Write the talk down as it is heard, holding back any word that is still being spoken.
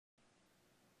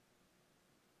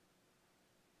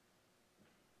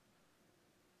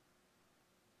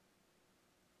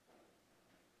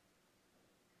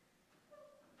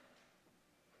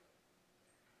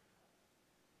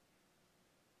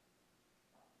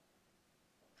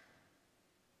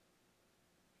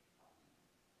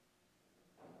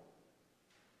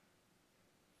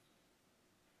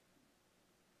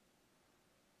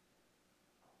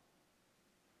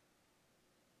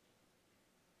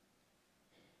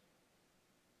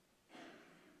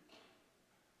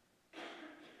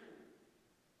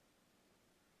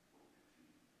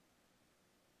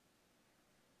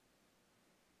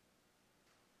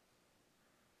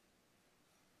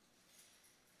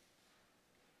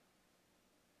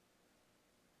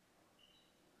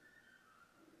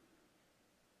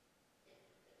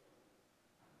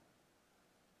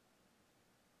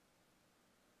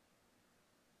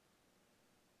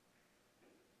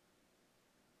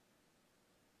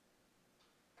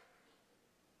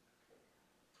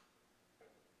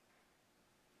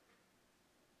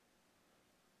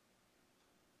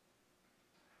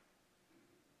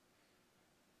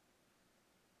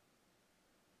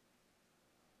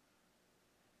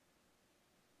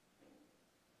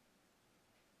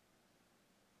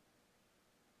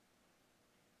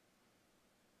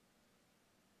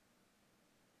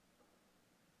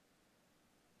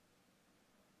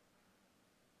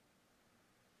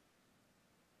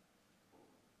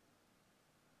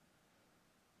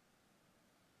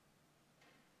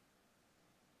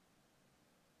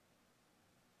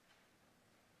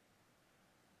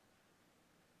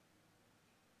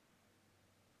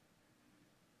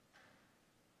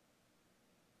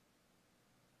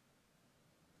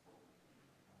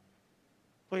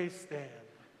Please stand.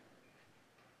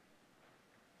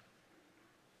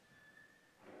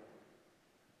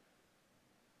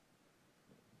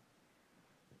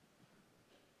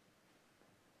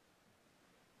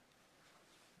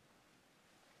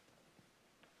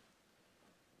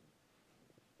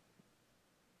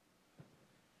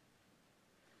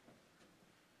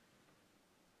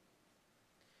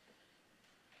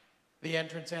 The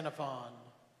entrance antiphon.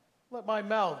 Let my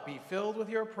mouth be filled with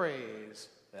your praise,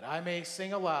 that I may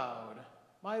sing aloud.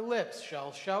 My lips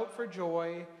shall shout for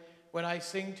joy when I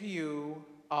sing to you,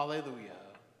 Alleluia.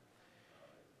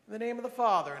 In the name of the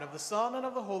Father, and of the Son, and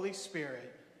of the Holy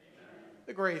Spirit. Amen.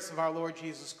 The grace of our Lord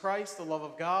Jesus Christ, the love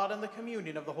of God, and the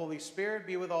communion of the Holy Spirit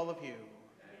be with all of you.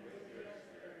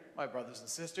 My brothers and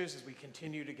sisters, as we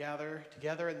continue to gather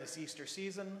together in this Easter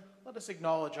season, let us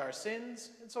acknowledge our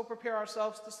sins and so prepare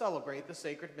ourselves to celebrate the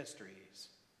sacred mysteries.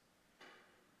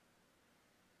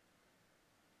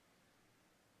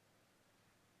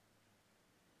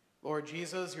 Lord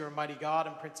Jesus, you are mighty God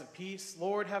and Prince of Peace.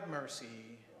 Lord, have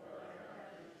mercy.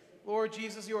 Lord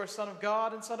Jesus, you are Son of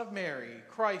God and Son of Mary.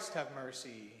 Christ, have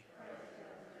mercy.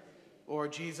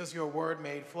 Lord Jesus, your word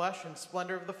made flesh and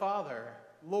splendor of the Father.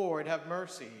 Lord, have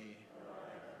mercy.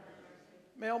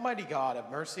 May Almighty God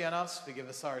have mercy on us, forgive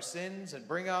us our sins, and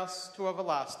bring us to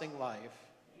everlasting life.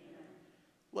 Amen.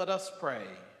 Let us pray.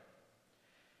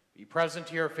 Be present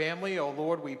to your family, O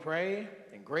Lord, we pray,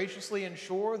 and graciously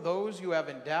ensure those you have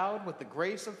endowed with the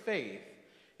grace of faith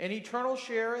and eternal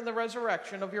share in the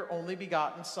resurrection of your only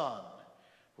begotten Son,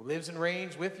 who lives and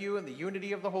reigns with you in the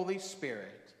unity of the Holy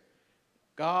Spirit,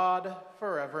 God,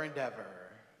 forever and ever.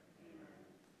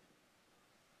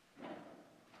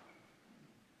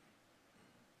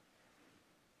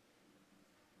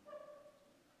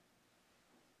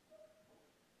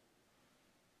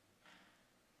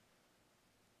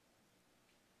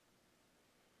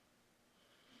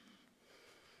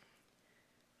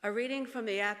 A reading from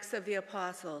the Acts of the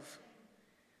Apostles.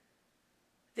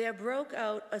 There broke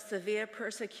out a severe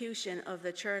persecution of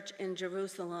the church in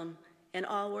Jerusalem, and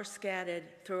all were scattered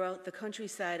throughout the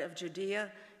countryside of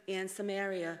Judea and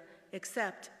Samaria,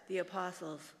 except the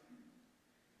apostles.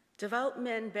 Devout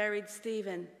men buried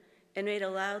Stephen and made a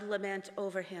loud lament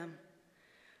over him.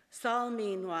 Saul,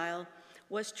 meanwhile,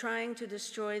 was trying to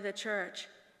destroy the church,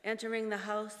 entering the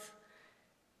house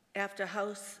after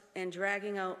house and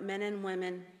dragging out men and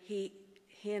women. He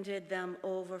handed them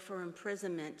over for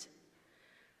imprisonment.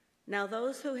 Now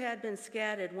those who had been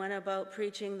scattered went about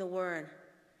preaching the word.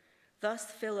 Thus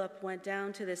Philip went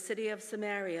down to the city of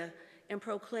Samaria and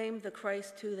proclaimed the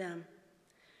Christ to them.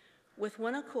 With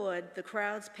one accord, the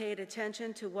crowds paid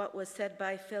attention to what was said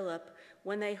by Philip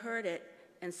when they heard it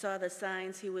and saw the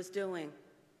signs he was doing.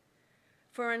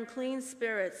 For unclean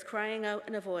spirits, crying out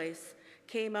in a voice,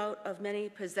 came out of many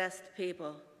possessed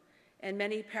people, and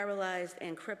many paralyzed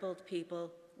and crippled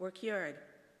people were cured.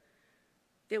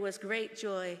 There was great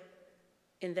joy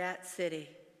in that city.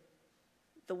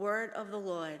 The word of the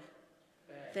Lord.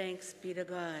 Thanks be to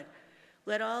God.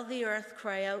 Let all the earth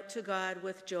cry out to God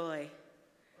with joy.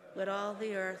 Let all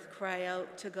the earth cry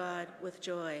out to God with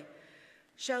joy.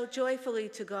 Shout joyfully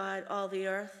to God, all the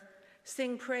earth.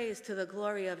 Sing praise to the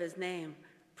glory of his name.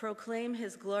 Proclaim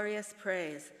his glorious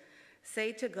praise.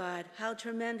 Say to God, how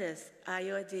tremendous are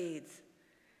your deeds.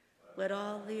 Let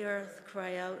all the earth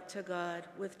cry out to God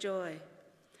with joy.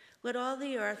 Let all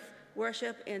the earth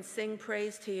worship and sing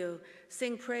praise to you.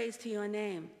 Sing praise to your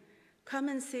name. Come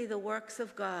and see the works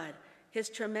of God, his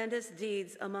tremendous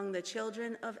deeds among the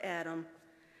children of Adam.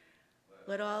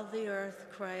 Let all the earth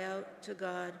cry out to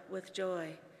God with joy.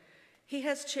 He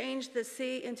has changed the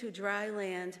sea into dry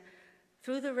land.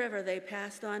 Through the river they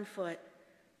passed on foot.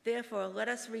 Therefore, let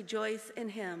us rejoice in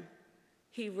him.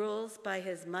 He rules by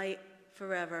his might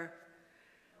forever.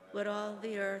 Let all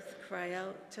the earth cry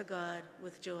out to God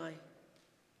with joy.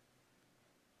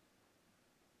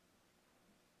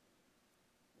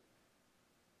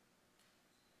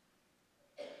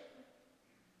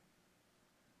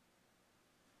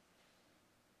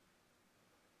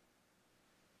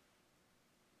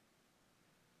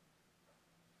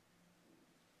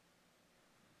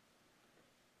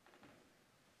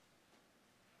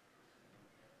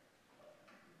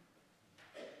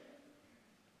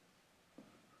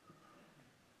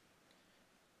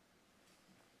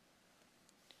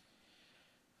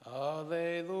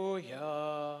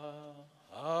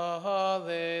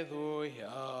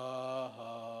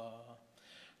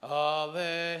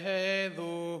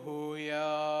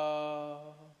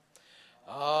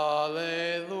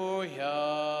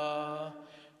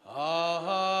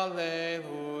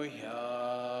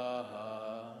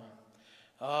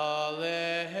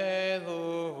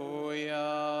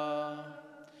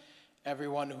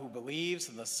 everyone who believes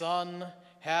in the Son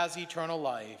has eternal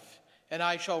life, and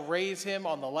I shall raise him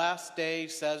on the last day,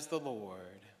 says the Lord.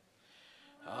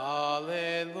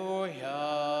 Alleluia,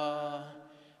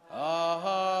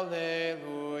 alleluia,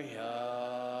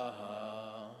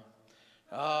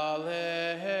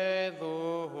 alleluia.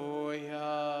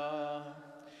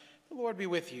 The Lord be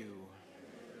with you.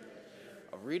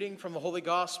 A reading from the Holy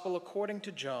Gospel according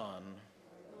to John.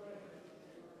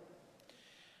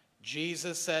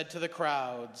 Jesus said to the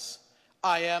crowds,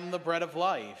 I am the bread of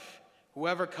life.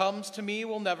 Whoever comes to me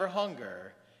will never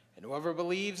hunger, and whoever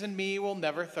believes in me will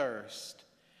never thirst.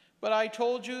 But I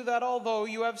told you that although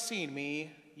you have seen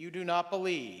me, you do not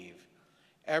believe.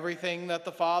 Everything that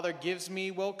the Father gives me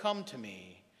will come to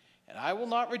me, and I will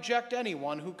not reject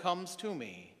anyone who comes to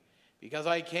me, because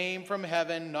I came from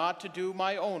heaven not to do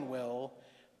my own will,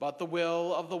 but the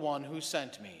will of the one who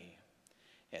sent me.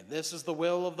 And this is the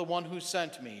will of the one who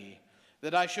sent me,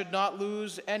 that I should not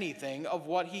lose anything of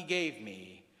what he gave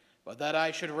me, but that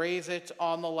I should raise it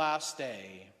on the last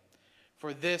day.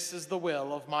 For this is the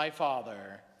will of my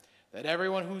Father, that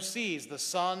everyone who sees the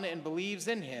Son and believes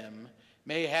in him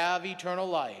may have eternal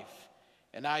life,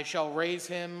 and I shall raise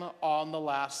him on the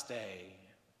last day.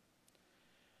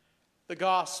 The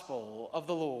Gospel of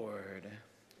the Lord.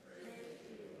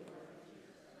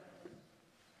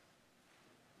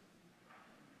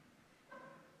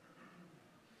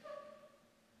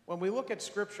 When we look at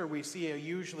Scripture, we see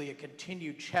usually a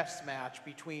continued chess match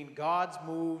between God's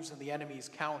moves and the enemy's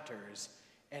counters,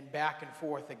 and back and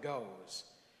forth it goes.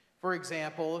 For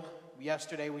example,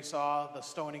 yesterday we saw the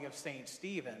stoning of St.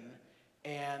 Stephen,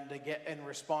 and again, in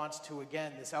response to,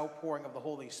 again, this outpouring of the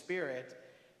Holy Spirit,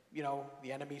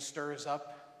 the enemy stirs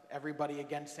up everybody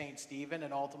against St. Stephen,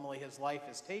 and ultimately his life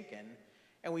is taken.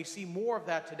 And we see more of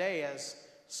that today as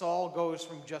Saul goes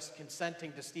from just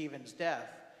consenting to Stephen's death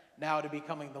now to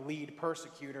becoming the lead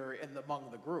persecutor among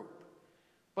the group.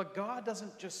 But God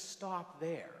doesn't just stop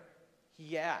there.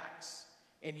 He acts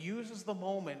and uses the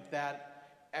moment that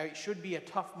it should be a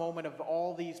tough moment of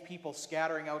all these people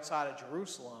scattering outside of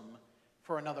Jerusalem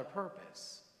for another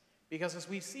purpose. Because as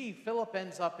we see, Philip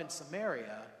ends up in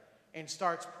Samaria and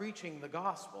starts preaching the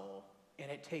gospel,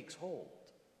 and it takes hold.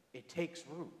 It takes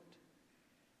root.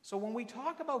 So when we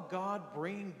talk about God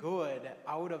bringing good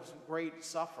out of great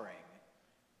suffering,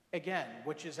 again,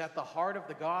 which is at the heart of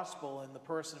the gospel in the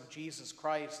person of Jesus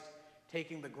Christ,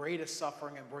 taking the greatest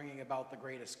suffering and bringing about the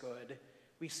greatest good,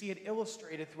 we see it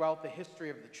illustrated throughout the history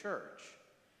of the church.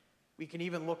 We can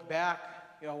even look back,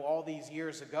 all these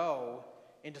years ago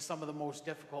into some of the most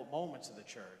difficult moments of the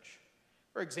church.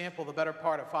 For example, the better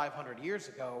part of 500 years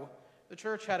ago, the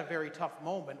church had a very tough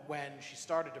moment when she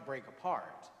started to break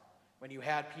apart, when you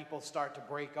had people start to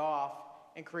break off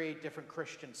and create different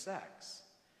Christian sects.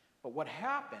 But what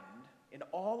happened in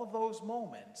all of those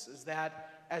moments is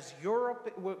that as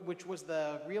Europe, which was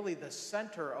really the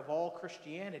center of all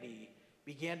Christianity,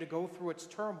 began to go through its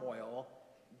turmoil,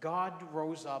 God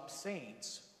rose up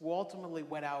saints who ultimately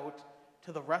went out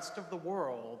to the rest of the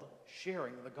world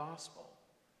sharing the gospel.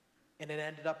 And it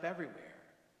ended up everywhere.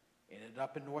 It ended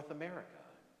up in North America.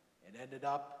 It ended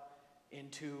up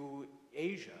into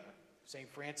Asia. St.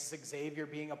 Francis Xavier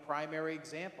being a primary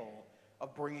example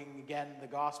of bringing, again, the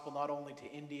gospel not only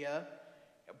to India,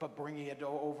 but bringing it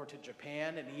over to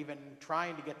Japan and even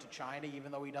trying to get to China,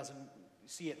 even though he doesn't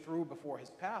see it through before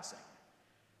his passing.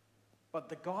 But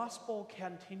the gospel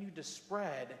continued to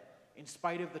spread in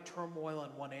spite of the turmoil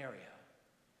in one area.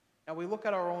 Now we look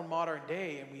at our own modern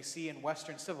day and we see in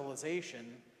Western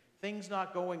civilization things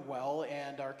not going well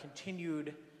and our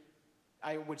continued,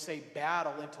 I would say,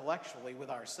 battle intellectually with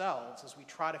ourselves as we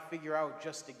try to figure out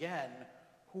just again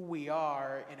who we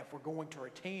are and if we're going to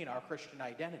retain our Christian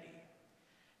identity.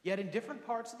 Yet in different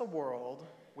parts of the world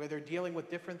where they're dealing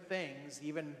with different things,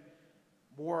 even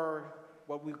more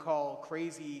what we call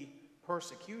crazy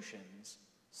persecutions,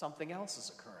 something else is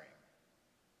occurring.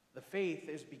 The faith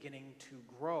is beginning to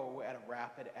grow at a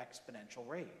rapid exponential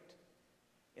rate.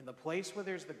 In the place where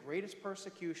there's the greatest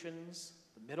persecutions,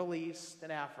 the Middle East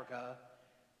and Africa,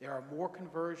 there are more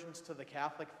conversions to the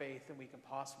Catholic faith than we can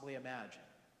possibly imagine.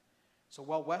 So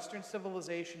while Western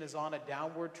civilization is on a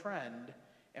downward trend,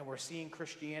 and we're seeing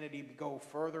Christianity go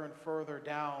further and further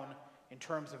down in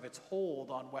terms of its hold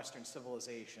on Western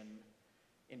civilization,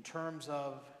 in terms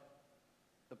of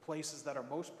the places that are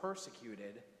most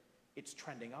persecuted, it's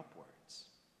trending upwards.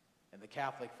 And the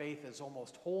Catholic faith is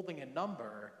almost holding a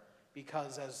number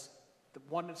because as the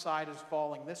one side is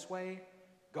falling this way,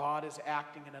 God is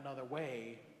acting in another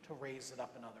way to raise it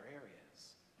up in other areas.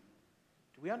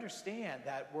 Do we understand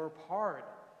that we're part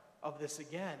of this,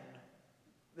 again,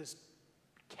 this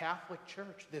Catholic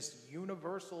Church, this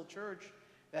universal church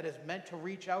that is meant to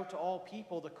reach out to all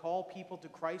people, to call people to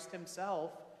Christ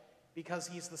himself, because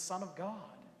he's the Son of God.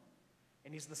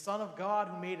 And he's the Son of God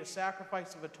who made a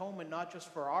sacrifice of atonement not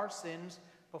just for our sins,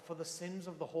 but for the sins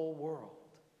of the whole world.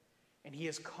 And he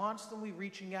is constantly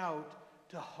reaching out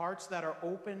to hearts that are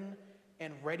open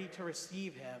and ready to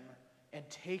receive him and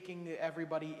taking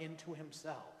everybody into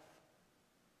himself.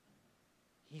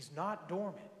 He's not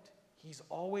dormant. He's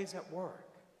always at work.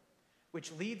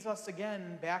 Which leads us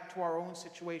again back to our own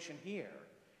situation here,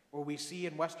 where we see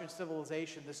in Western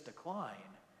civilization this decline.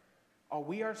 Are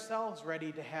we ourselves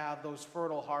ready to have those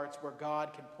fertile hearts where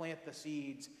God can plant the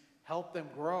seeds, help them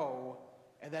grow,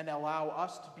 and then allow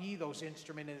us to be those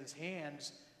instruments in his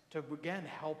hands to, again,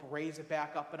 help raise it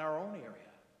back up in our own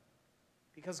area?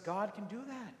 Because God can do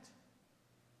that.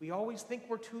 We always think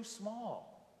we're too small.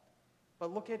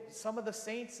 But look at some of the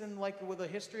saints in, like, with the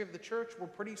history of the church, were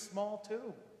pretty small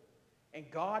too. And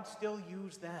God still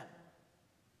used them.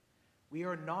 We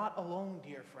are not alone,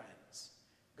 dear friends.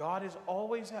 God is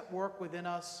always at work within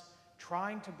us,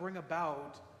 trying to bring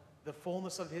about the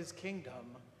fullness of his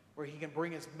kingdom, where he can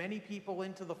bring as many people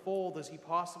into the fold as he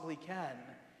possibly can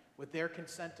with their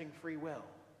consenting free will.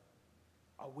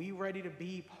 Are we ready to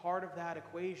be part of that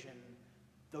equation,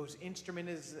 those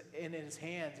instruments in his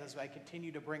hands, as I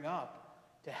continue to bring up,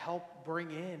 to help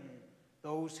bring in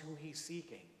those who he's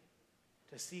seeking?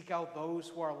 To seek out those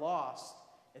who are lost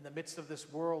in the midst of this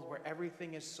world where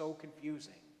everything is so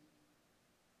confusing.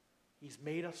 He's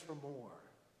made us for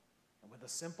more. And with a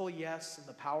simple yes and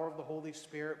the power of the Holy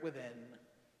Spirit within,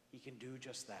 he can do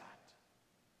just that.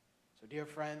 So, dear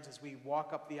friends, as we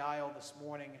walk up the aisle this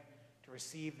morning to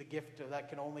receive the gift that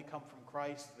can only come from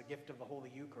Christ, the gift of the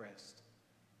Holy Eucharist,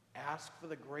 ask for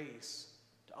the grace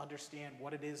to understand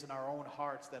what it is in our own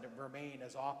hearts that remain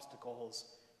as obstacles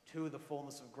to the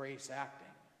fullness of grace acting.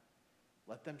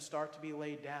 Let them start to be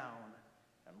laid down,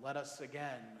 and let us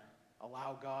again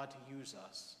allow God to use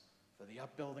us for the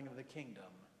upbuilding of the kingdom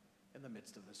in the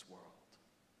midst of this world.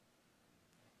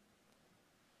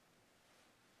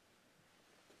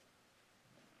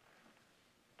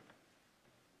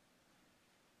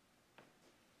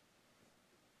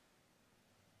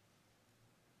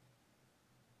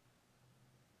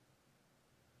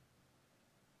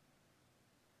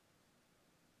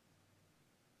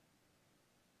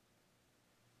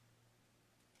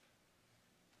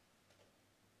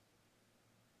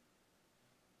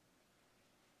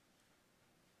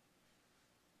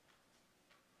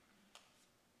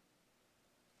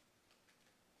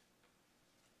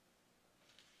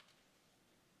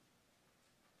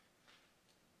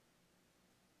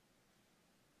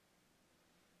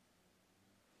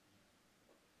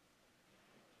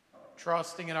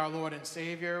 Trusting in our Lord and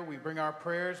Savior, we bring our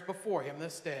prayers before him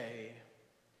this day.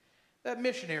 That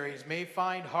missionaries may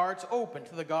find hearts open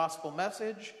to the gospel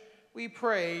message, we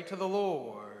pray to the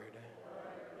Lord.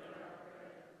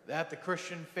 That the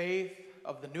Christian faith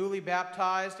of the newly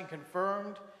baptized and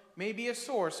confirmed may be a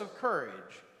source of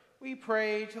courage, we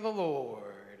pray to the Lord.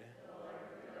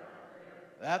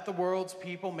 That the world's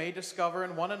people may discover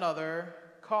in one another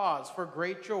cause for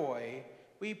great joy,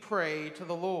 we pray to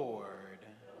the Lord.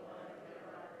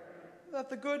 That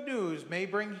the good news may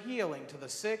bring healing to the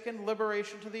sick and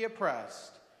liberation to the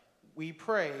oppressed, we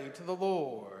pray to the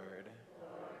Lord.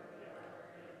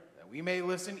 That we may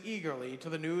listen eagerly to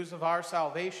the news of our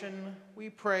salvation, we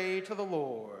pray to the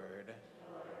Lord.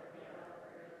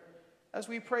 As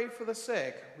we pray for the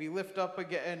sick, we lift up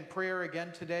again in prayer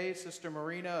again today Sister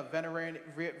Marina, a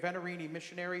Venerini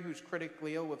missionary who's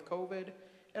critically ill with COVID,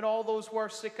 and all those who are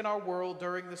sick in our world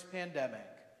during this pandemic.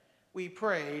 We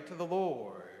pray to the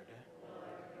Lord.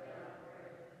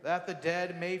 That the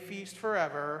dead may feast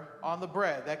forever on the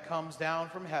bread that comes down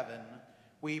from heaven,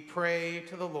 we pray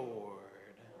to the Lord.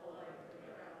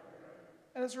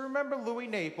 And as we remember Louis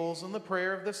Naples in the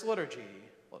prayer of this liturgy,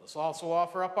 let us also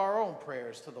offer up our own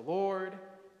prayers to the Lord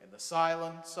in the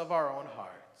silence of our own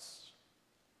hearts.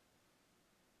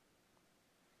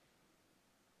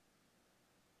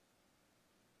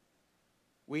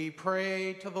 We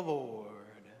pray to the Lord.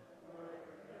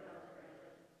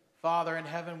 Father in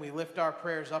heaven, we lift our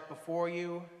prayers up before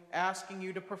you, asking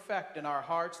you to perfect in our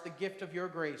hearts the gift of your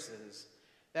graces,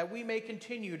 that we may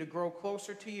continue to grow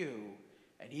closer to you,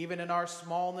 and even in our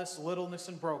smallness, littleness,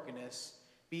 and brokenness,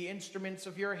 be instruments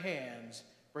of your hands,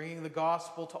 bringing the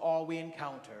gospel to all we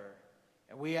encounter.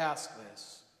 And we ask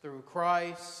this through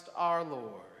Christ our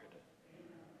Lord.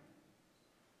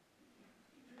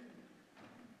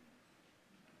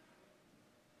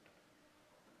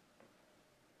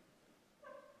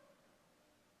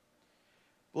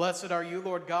 Blessed are you,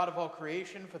 Lord God of all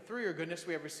creation, for through your goodness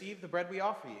we have received the bread we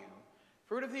offer you.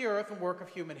 Fruit of the earth and work of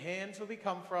human hands will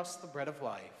become for us the bread of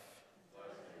life.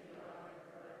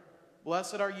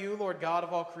 Blessed are you, Lord God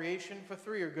of all creation, for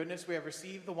through your goodness we have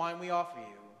received the wine we offer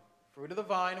you. Fruit of the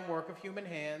vine and work of human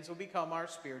hands will become our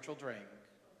spiritual drink.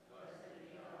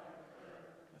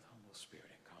 With humble spirit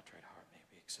and contrite heart may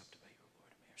be accepted by you, O Lord,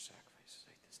 and may our sacrifices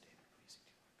make this day be pleasing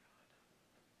to you, our God.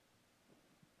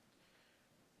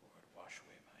 Lord, wash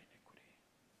away my iniquity.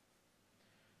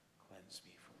 Cleanse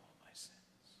me from all my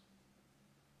sins.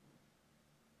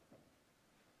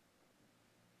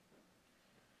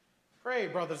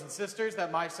 Pray, brothers and sisters,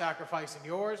 that my sacrifice and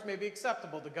yours may be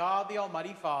acceptable to God, the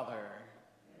Almighty Father.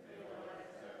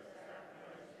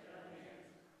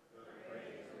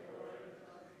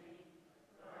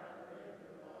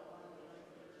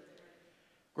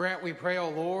 Grant, we pray, O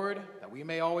Lord, that we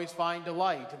may always find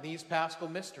delight in these paschal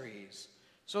mysteries,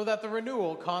 so that the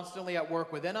renewal constantly at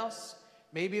work within us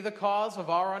may be the cause of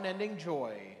our unending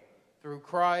joy, through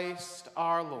Christ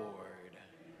our Lord.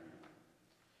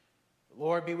 The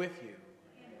Lord be with you.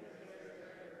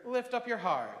 Lift up your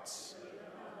hearts.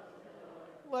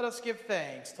 Let us give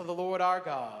thanks to the Lord our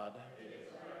God.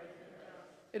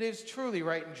 It is truly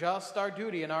right and just, our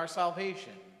duty and our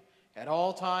salvation, at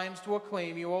all times to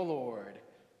acclaim you, O Lord,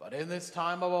 but in this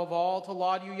time above all to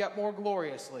laud you yet more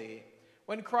gloriously,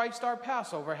 when Christ our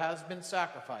Passover has been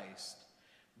sacrificed.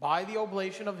 By the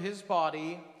oblation of his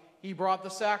body, he brought the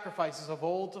sacrifices of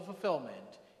old to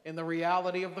fulfillment in the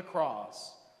reality of the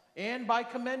cross, and by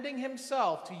commending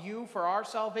himself to you for our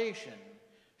salvation,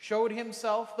 showed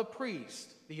himself the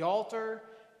priest, the altar,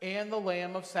 and the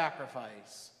lamb of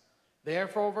sacrifice.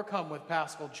 Therefore, overcome with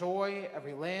paschal joy,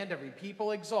 every land, every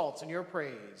people exalts in your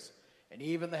praise, and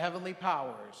even the heavenly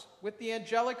powers, with the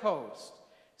angelic host,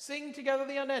 sing together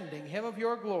the unending hymn of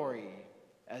your glory,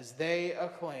 as they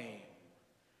acclaim.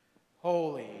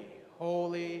 Holy,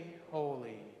 holy,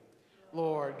 holy,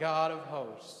 Lord God of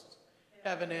hosts,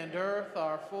 heaven and earth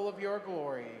are full of your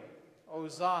glory.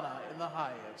 Hosanna in the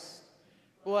highest.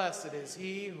 Blessed is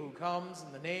he who comes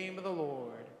in the name of the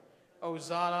Lord.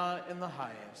 Hosanna in the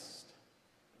highest.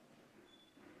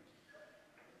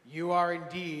 You are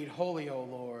indeed holy, O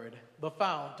Lord, the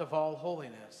fount of all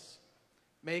holiness.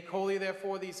 Make holy,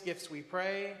 therefore, these gifts, we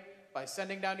pray, by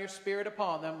sending down your Spirit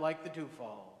upon them like the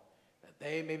dewfall, that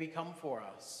they may become for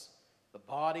us the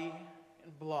body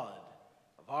and blood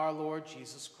of our Lord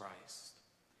Jesus Christ.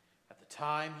 At the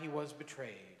time he was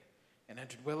betrayed and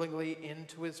entered willingly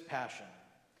into his passion,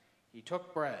 he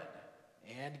took bread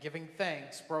and, giving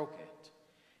thanks, broke it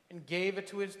and gave it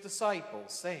to his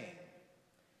disciples, saying,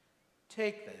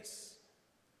 "Take this,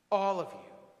 all of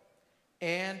you,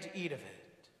 and eat of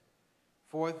it,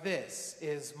 for this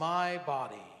is my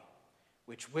body,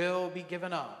 which will be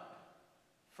given up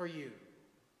for you."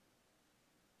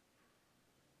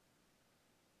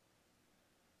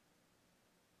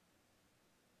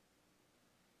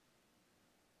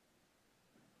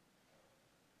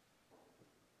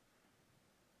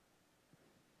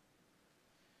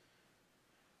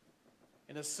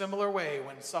 In a similar way,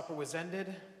 when supper was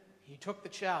ended, he took the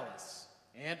chalice,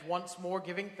 and once more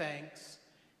giving thanks,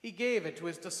 he gave it to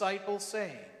his disciples,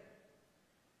 saying,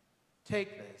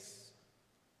 "Take this,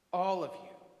 all of you,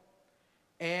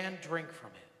 and drink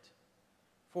from it,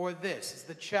 for this is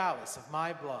the chalice of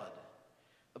my blood,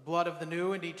 the blood of the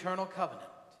new and eternal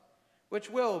covenant, which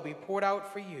will be poured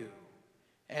out for you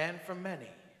and for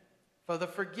many for the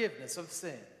forgiveness of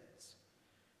sins.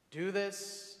 Do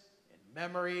this in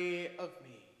memory of me."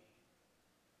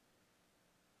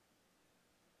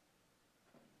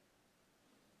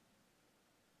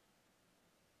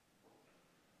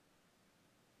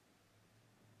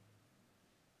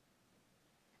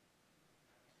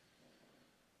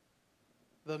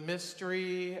 The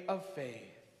mystery of faith.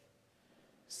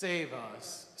 Save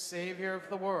us, Savior of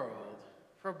the world,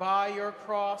 for by your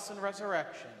cross and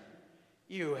resurrection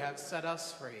you have set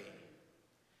us free.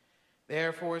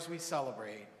 Therefore, as we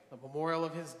celebrate the memorial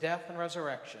of his death and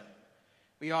resurrection,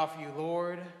 we offer you,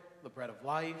 Lord, the bread of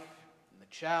life and the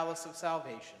chalice of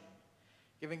salvation,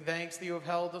 giving thanks that you have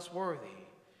held us worthy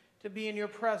to be in your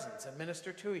presence and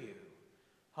minister to you.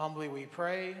 Humbly we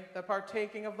pray that,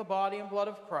 partaking of the body and blood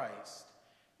of Christ,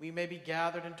 we may be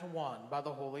gathered into one by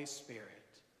the Holy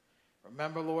Spirit.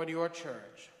 Remember, Lord, your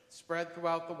church spread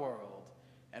throughout the world,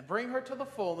 and bring her to the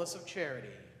fullness of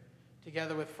charity,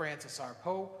 together with Francis our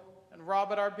Pope, and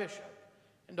Robert our Bishop,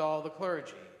 and all the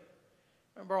clergy.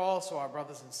 Remember also our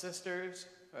brothers and sisters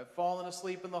who have fallen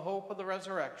asleep in the hope of the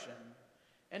resurrection,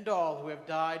 and all who have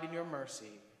died in your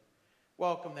mercy.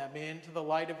 Welcome them into the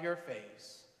light of your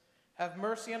face. Have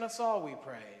mercy on us all, we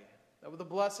pray, that with the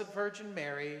Blessed Virgin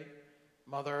Mary,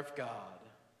 Mother of God,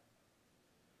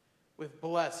 with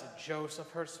blessed Joseph,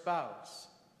 her spouse,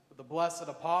 with the blessed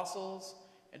apostles,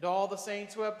 and all the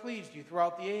saints who have pleased you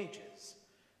throughout the ages,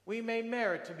 we may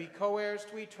merit to be co-heirs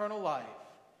to eternal life,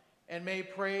 and may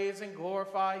praise and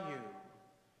glorify you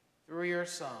through your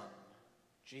Son,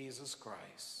 Jesus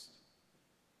Christ.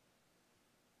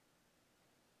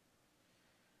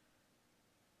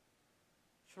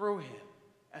 Through him,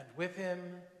 and with him,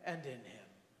 and in him,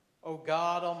 O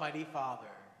God, Almighty Father,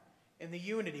 in the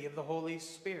unity of the Holy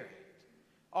Spirit,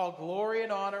 all glory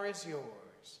and honor is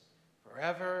yours,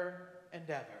 forever and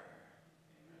ever.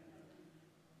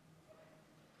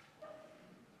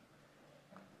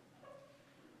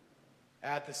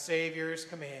 At the Savior's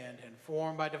command and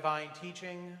formed by divine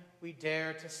teaching, we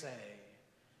dare to say,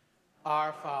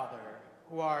 Our Father,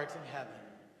 who art in heaven,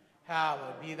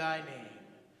 hallowed be thy name.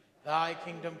 Thy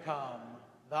kingdom come,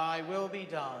 thy will be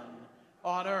done,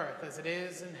 on earth as it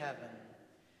is in heaven.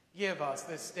 Give us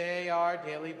this day our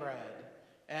daily bread,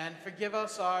 and forgive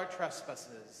us our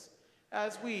trespasses,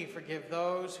 as we forgive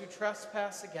those who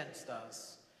trespass against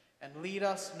us. And lead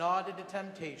us not into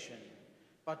temptation,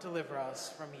 but deliver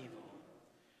us from evil.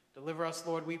 Deliver us,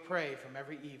 Lord, we pray, from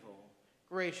every evil.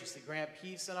 Graciously grant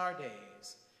peace in our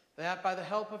days, that by the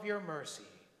help of your mercy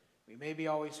we may be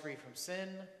always free from sin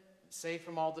and safe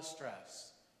from all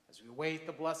distress, as we await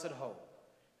the blessed hope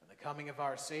and the coming of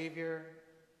our Savior,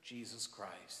 Jesus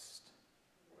Christ.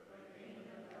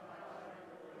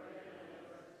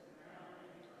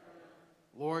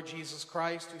 Lord Jesus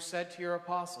Christ, who said to your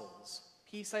apostles,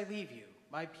 Peace I leave you,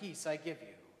 my peace I give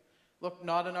you, look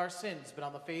not on our sins, but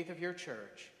on the faith of your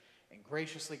church, and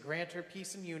graciously grant her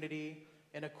peace and unity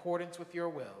in accordance with your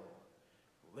will,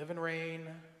 who live and reign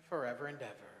forever and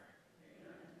ever.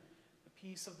 Amen. The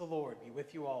peace of the Lord be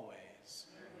with you always.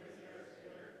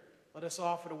 Let us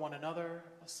offer to one another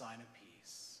a sign of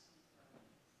peace.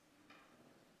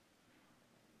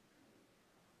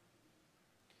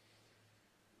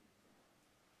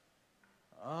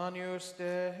 Agnus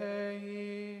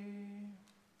Dei,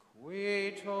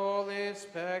 qui tollis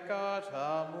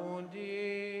peccata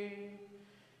mundi,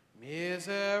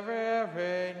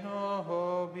 miserere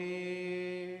nobis.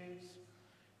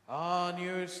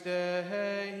 Agnus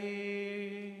Dei,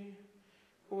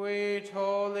 qui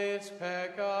tollis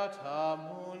peccata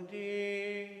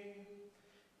mundi,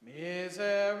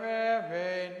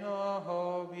 miserere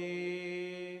nobis.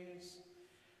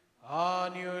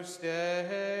 Agnus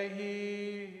Dei,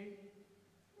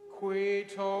 qui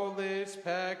tollis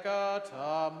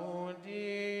peccata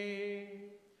mundi,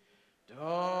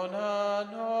 dona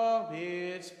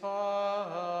nobis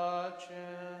pacem.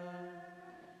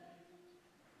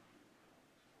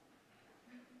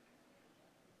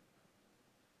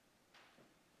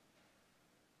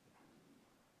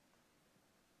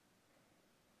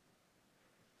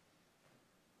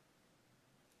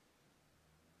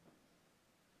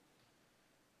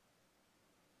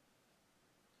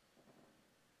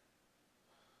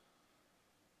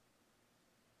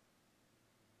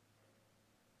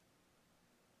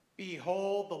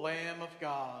 Behold the Lamb of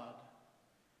God.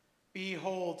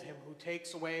 Behold him who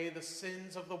takes away the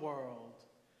sins of the world.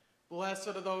 Blessed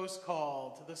are those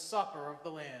called to the supper of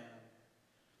the Lamb.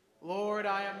 Lord,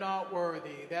 I am not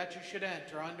worthy that you should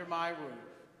enter under my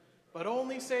roof, but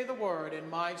only say the word, and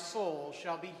my soul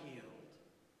shall be healed.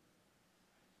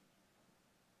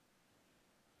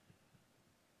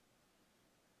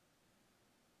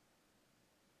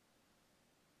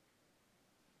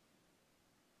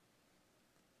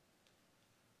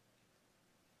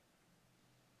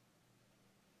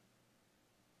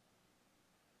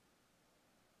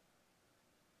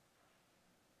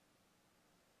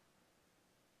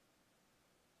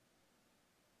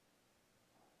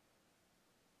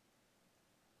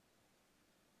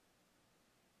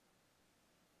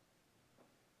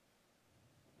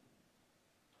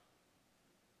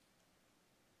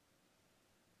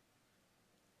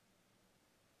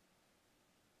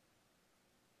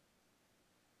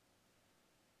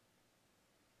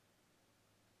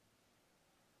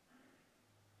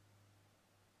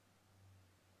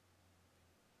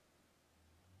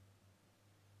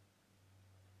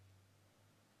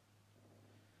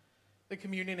 The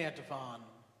communion antiphon.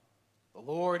 The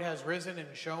Lord has risen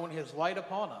and shown his light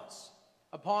upon us,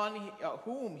 upon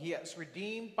whom he has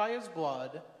redeemed by his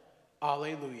blood.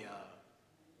 Alleluia.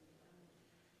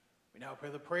 We now pray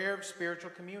the prayer of spiritual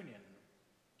communion.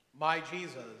 My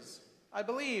Jesus, I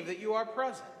believe that you are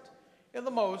present in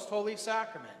the most holy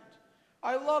sacrament.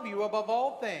 I love you above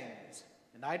all things,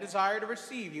 and I desire to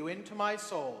receive you into my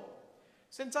soul.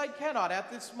 Since I cannot at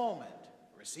this moment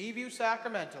receive you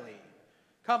sacramentally,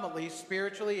 Come at least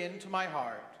spiritually into my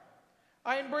heart.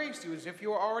 I embrace you as if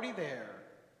you were already there,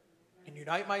 and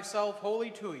unite myself wholly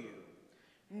to you.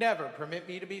 Never permit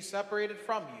me to be separated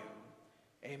from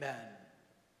you. Amen.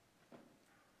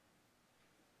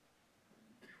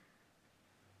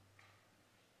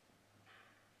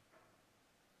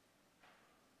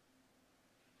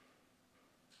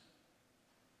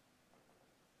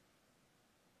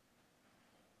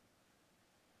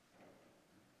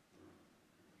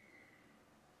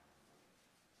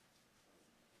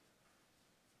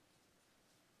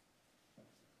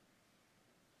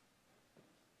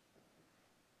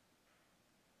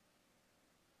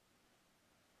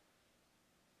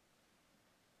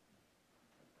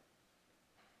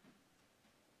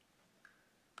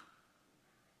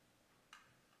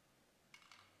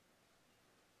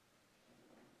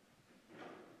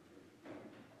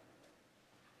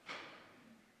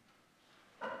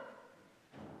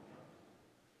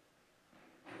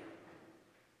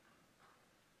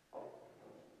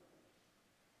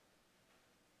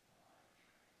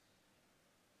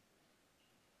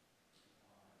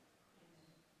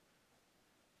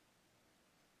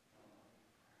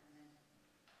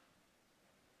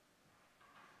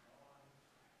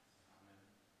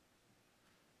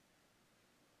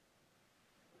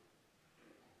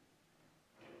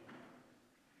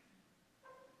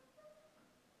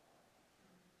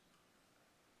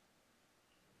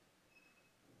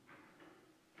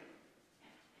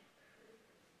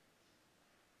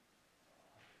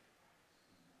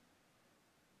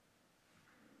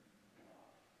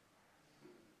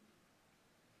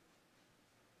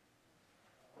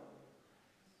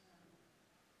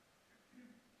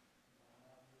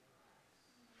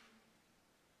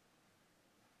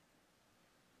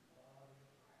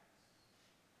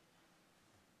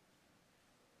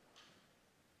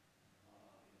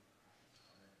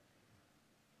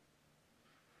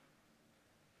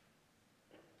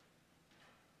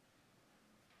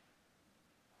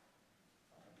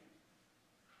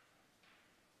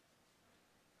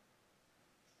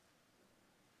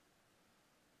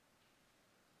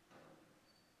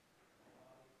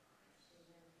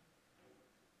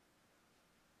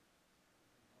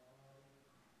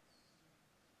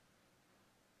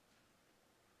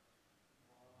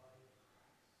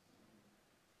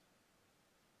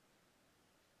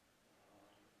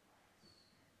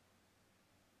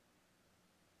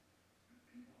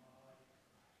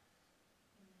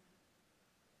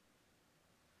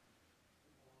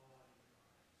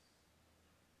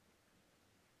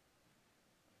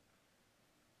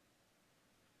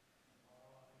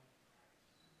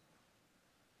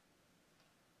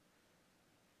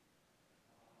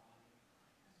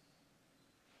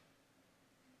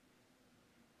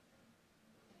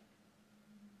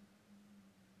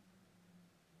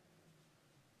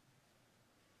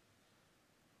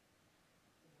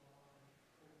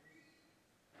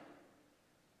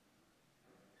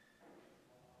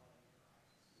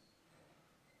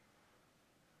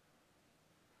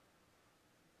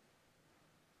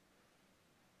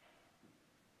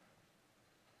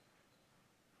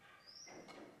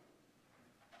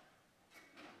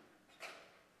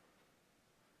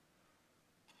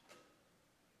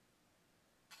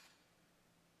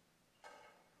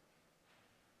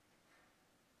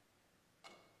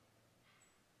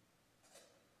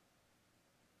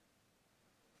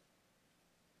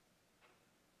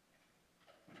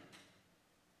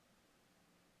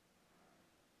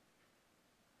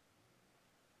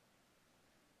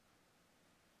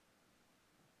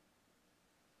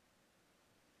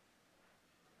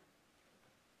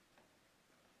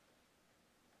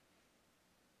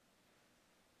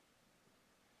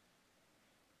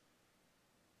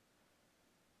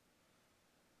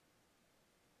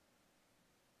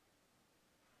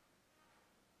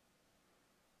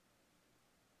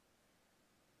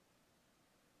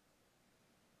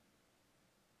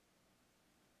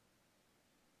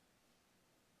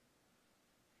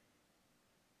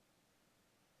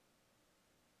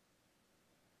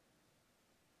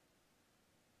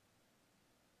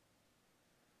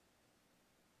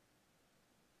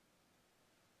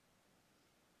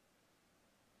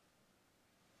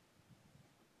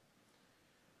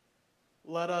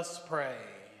 Let us pray.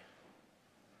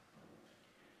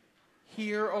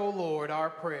 Hear, O Lord, our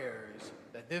prayers,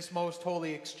 that this most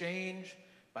holy exchange,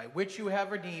 by which you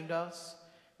have redeemed us,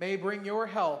 may bring your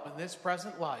help in this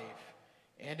present life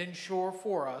and ensure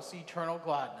for us eternal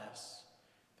gladness.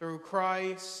 Through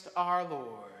Christ our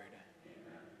Lord.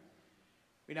 Amen.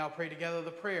 We now pray together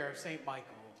the prayer of St. Michael.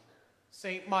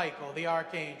 St. Michael, the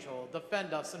archangel,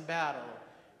 defend us in battle.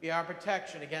 Be our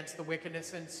protection against the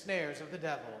wickedness and snares of the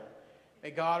devil.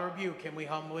 May God rebuke him, we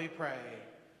humbly pray.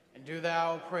 And do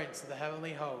thou, Prince of the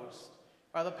heavenly host,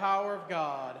 by the power of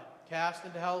God, cast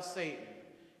into hell Satan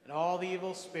and all the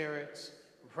evil spirits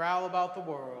who prowl about the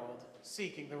world,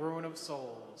 seeking the ruin of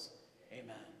souls.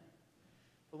 Amen.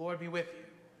 The Lord be with you.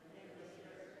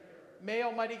 May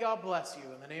Almighty God bless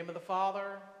you in the name of the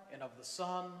Father, and of the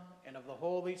Son, and of the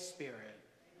Holy Spirit.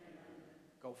 Amen.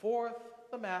 Go forth,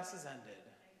 the Mass is ended.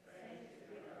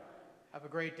 Have a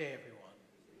great day, everyone.